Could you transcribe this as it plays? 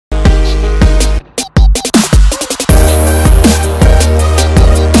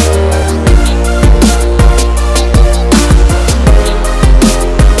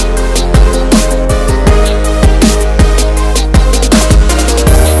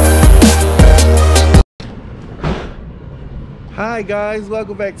Hi guys,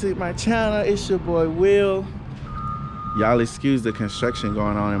 welcome back to my channel. It's your boy Will. Y'all excuse the construction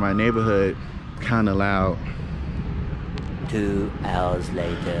going on in my neighborhood. Kind of loud. 2 hours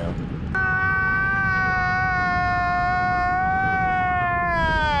later.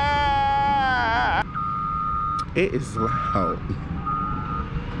 It is loud.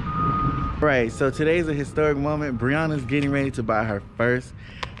 Right, so today's a historic moment. Briana's getting ready to buy her first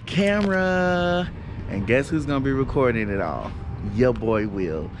camera. And guess who's gonna be recording it all? Your boy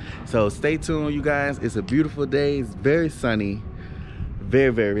Will. So stay tuned, you guys. It's a beautiful day. It's very sunny.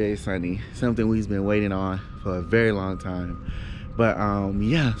 Very sunny. Something we've been waiting on for a very long time. But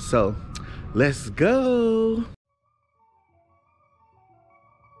yeah, so let's go.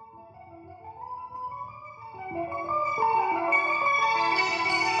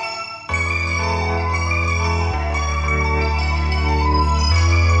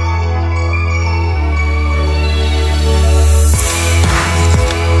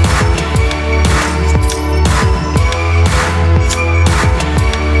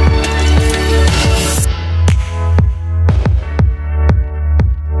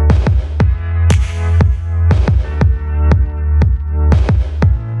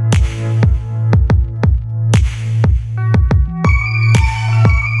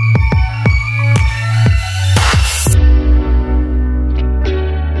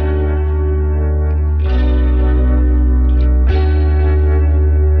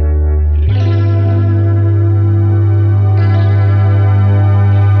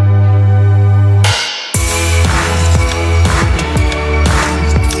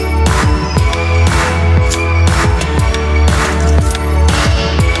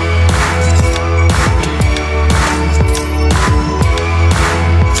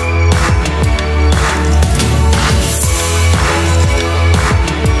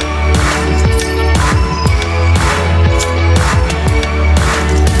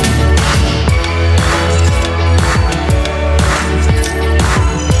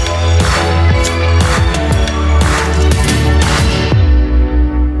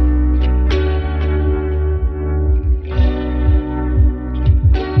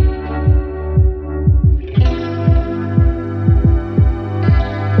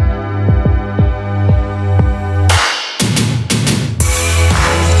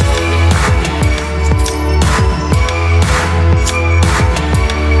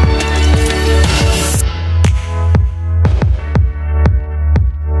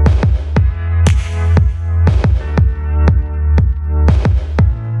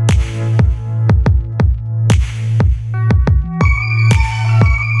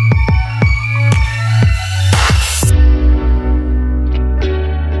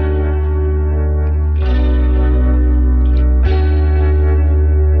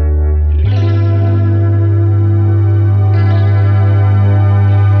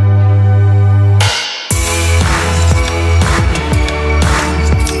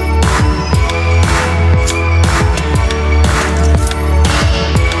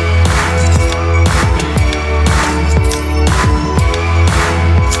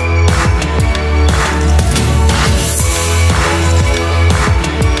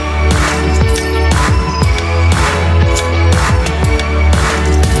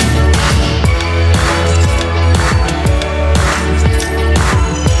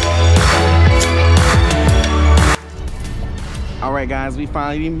 Alright guys, we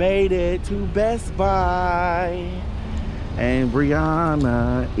finally made it to Best Buy. And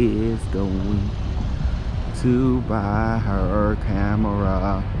Briana is going to buy her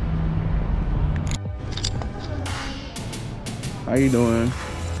camera. How you doing?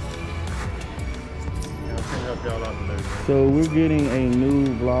 So we're getting a new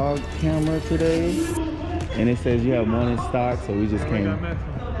vlog camera today. And it says you have one in stock, so we just came.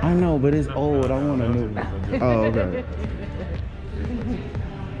 I know, but it's old. I want a new one. Oh, okay.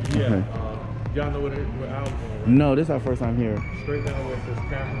 Yeah, okay. Y'all know what aisle going? No, this is our first time here. Straight down where it says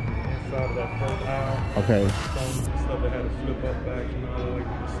camera, inside of that first aisle. Okay. Some stuff that had to flip up back, you know, like you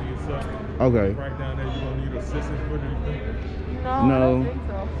can see yourself. Okay. Right down there, you don't need assistance with anything? No. I don't think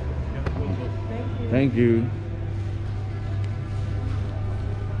so. Thank you.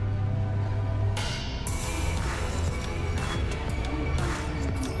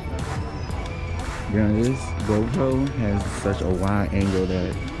 Yeah, this GoPro has such a wide angle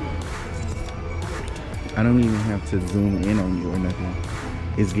that I don't even have to zoom in on you or nothing.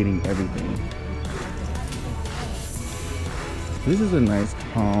 It's getting everything. This is a nice,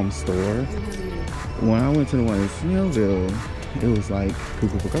 calm store. When I went to the one in Snellville, it was like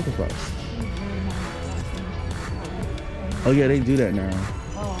cuckoo for Cocoa Puffs. Oh yeah, they do that now.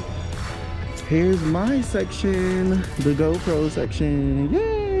 Oh. Here's my section, the GoPro section.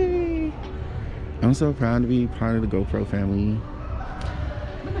 Yay! I'm so proud to be part of the GoPro family.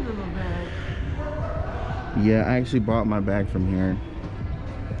 Look at the little bag. Yeah, I actually bought my bag from here.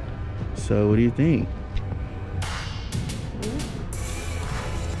 So what do you think?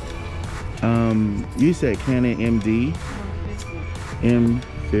 You said Canon MD?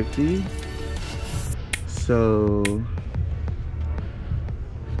 M50. So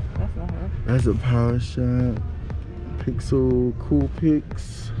That's not her. that's a power shot. Pixel Cool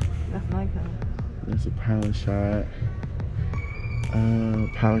Pix. That's Nikon. That's a power shot.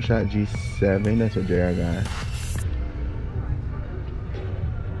 Power shot G7. That's what JR got.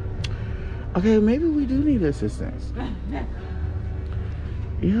 Okay, maybe we do need assistance.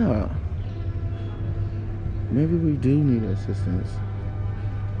 Yeah. Maybe we do need assistance.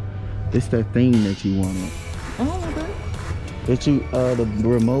 It's that thing that you wanted. Oh, okay. That you, the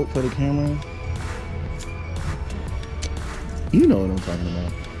remote for the camera. You know what I'm talking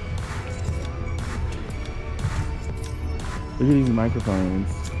about. Look at these microphones.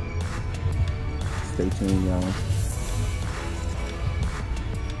 Stay tuned, y'all.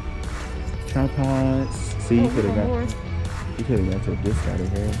 Tripods. See, you could have got to this out of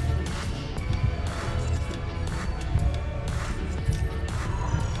here.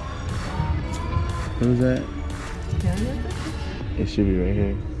 What is that? It should be right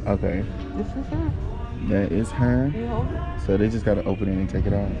here. Okay. This is her. That is her. Can you hold it? So they just gotta open it and take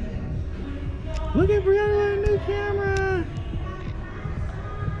it out. Look at Briana with a new camera.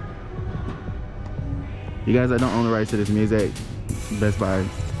 You guys that don't own the rights to this music, Best Buy.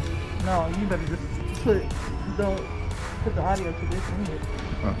 No, you better just don't put the audio to this in here.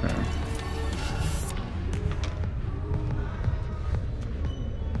 Okay.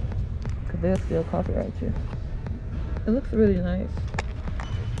 Cause they'll still copyright you. It looks really nice.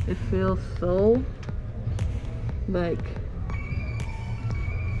 It feels so like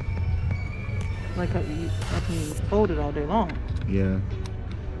I can hold it all day long. Yeah.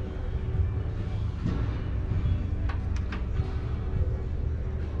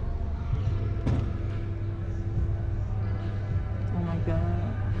 Oh my god.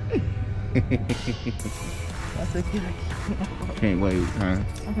 That's a good. Can't wait, huh?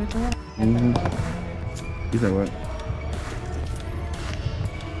 Okay, so what? You said what?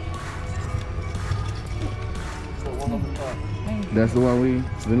 That's the one we've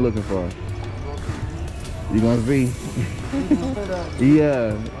been looking for. You gonna see?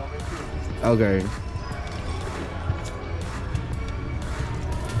 Yeah. Okay.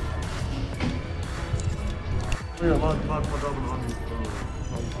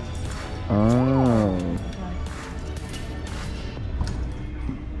 Oh.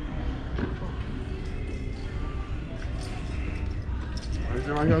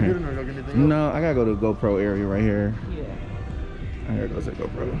 No, I gotta go to the GoPro area right here. Yeah. I gotta go to the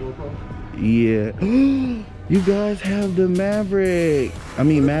GoPro. Yeah. You guys have the Maverick. I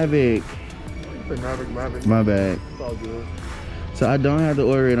mean Mavic. Mavic. My bad. It's all good. So I don't have to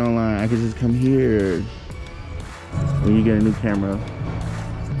order it online. I can just come here. When you get a new camera,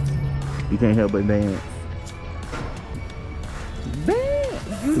 you can't help but dance.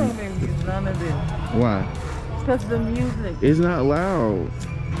 Dance! You don't even use none of this. Why? Because the music, It's not loud.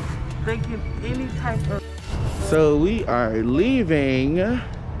 they give any type of. So we are leaving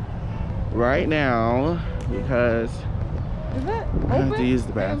right now because Is that open? I have to use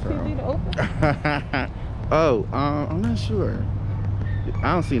the bathroom. M50 open? Oh, I'm not sure.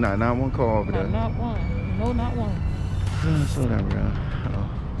 I don't see not one car over No, there. not one. No, not one. Slow down, bro.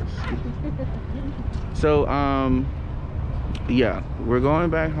 So, yeah, we're going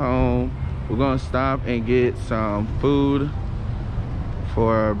back home. We're gonna stop and get some food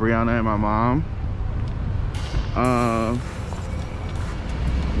for Briana and my mom.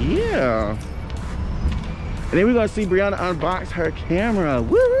 Yeah. And then we're gonna see Briana unbox her camera.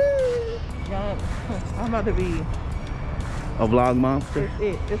 Woo! Y'all, I'm about to be. A vlog monster.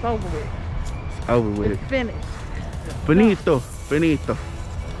 It's over with. It's over with. It's finished. Finito.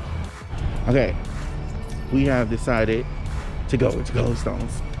 Okay, we have decided to go to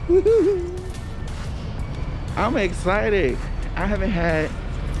Goldstones. I'm excited. I haven't had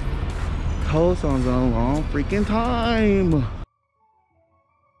Goldstones in a long freaking time.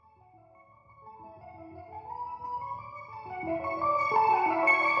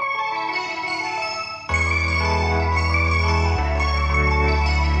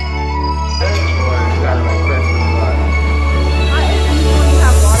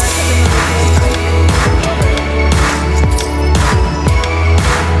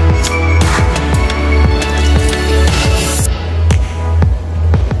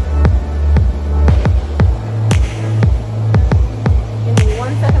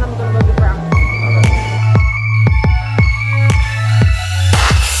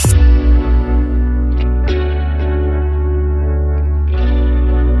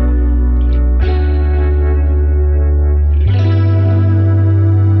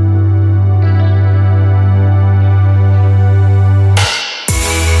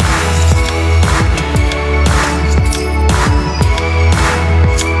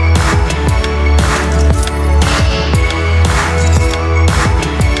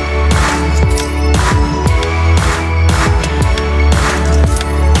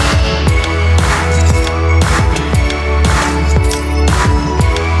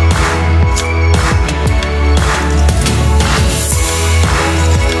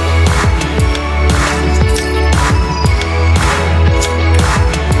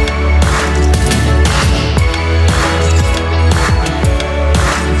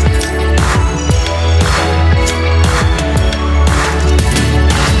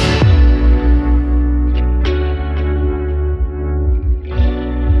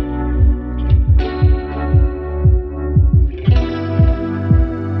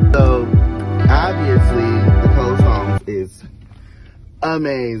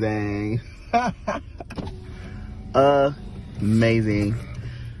 Amazing. Amazing.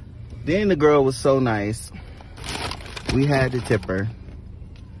 Then the girl was so nice. We had to tip her.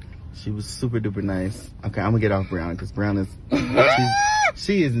 She was super duper nice. Okay, I'm gonna get off Briana because Briana's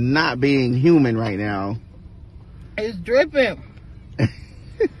she is not being human right now. It's dripping.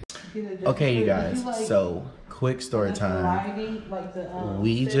 Okay, you guys, so quick story time.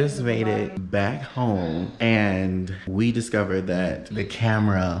 We just made it back home and we discovered that the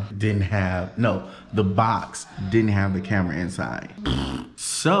camera didn't have, no, the box didn't have the camera inside.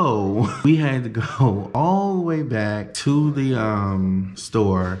 So we had to go all the way back to the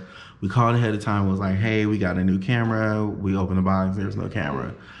store. We called ahead of time, was like, hey, we got a new camera. We opened the box, there's no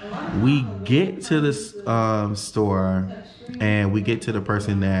camera. We get to this store and we get to the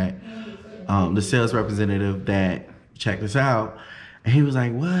person that, the sales representative that checked us out. And he was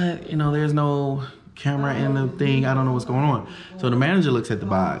like, what? You know, there's no camera in the thing. I don't know what's going on. So the manager looks at the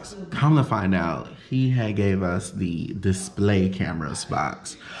box. Come to find out, he had gave us the display cameras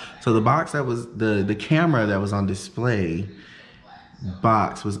box. So the box that was, the camera that was on display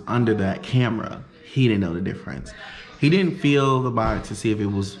box was under that camera. He didn't know the difference. He didn't feel the box to see if it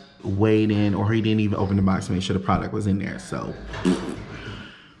was weighed in, or he didn't even open the box to make sure the product was in there. So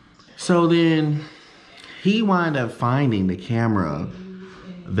then he wound up finding the camera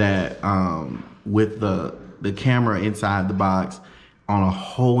that with the camera inside the box on a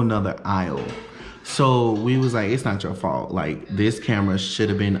whole nother aisle. So we was like, it's not your fault. Like, this camera should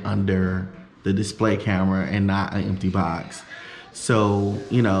have been under the display camera and not an empty box. So,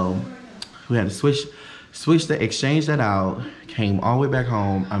 you know, we had to exchange that out, came all the way back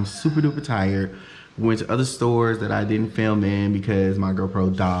home. I'm super duper tired. Went to other stores that I didn't film in because my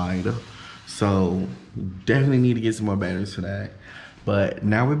GoPro died. So definitely need to get some more batteries for that. But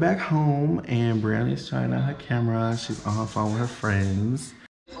now we're back home and Briana is trying out her camera. She's on her phone with her friends.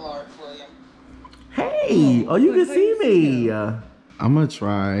 Hey, oh, you can see me. I'm gonna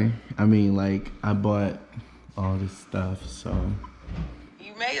try. I mean, like, I bought all this stuff, so.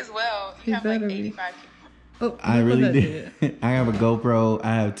 You may as well. You have like 85 people. Oh, I really did. I have a GoPro.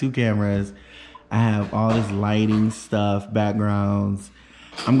 I have 2 cameras. I have all this lighting stuff, backgrounds.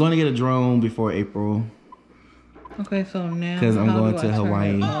 I'm going to get a drone before April. Okay, so now because I'm going to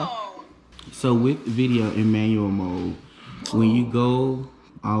Hawaii. So with video in manual mode, when you go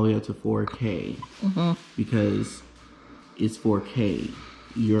all the way up to 4K, because it's 4K,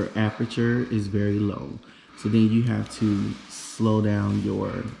 your aperture is very low. So then you have to slow down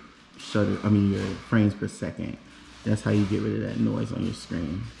your your frames per second. That's how you get rid of that noise on your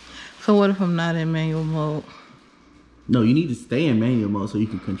screen. So what if I'm not in manual mode? No, you need to stay in manual mode so you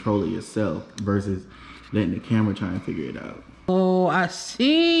can control it yourself versus letting the camera try and figure it out. Oh, I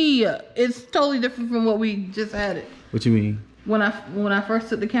see. It's totally different from what we just had it. What you mean? When I first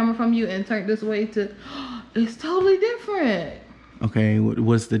took the camera from you and turned this way to, it's totally different. Okay,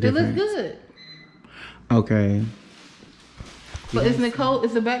 what's the difference? It looks good. Okay. But isn't it cold?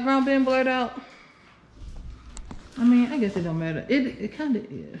 Is the background being blurred out? I mean, I guess it don't matter. It kind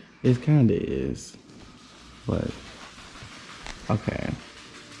of is. It kind of is, but okay.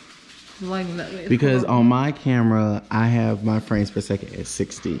 Because on my camera, I have my frames per second at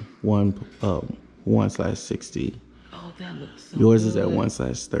 60. 1/60. Oh, that looks so Yours good. is at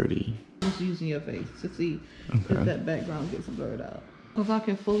 1/30. Just using your face to see if that background gets blurred out. If I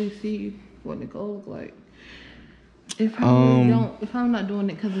can fully see what Nicole looks like. If I'm not doing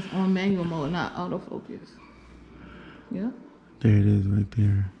it because it's on manual mode, not autofocus. Yeah. There it is right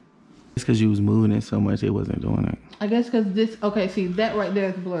there. It's because you was moving it so much it wasn't doing it. I guess because this, okay, see that right there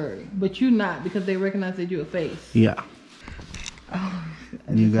is blurry, but you not because they recognize that you're a face. Yeah. Oh,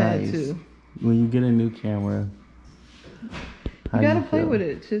 you guys, when you get a new camera, you gotta play with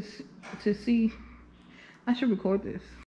it to see. I should record this.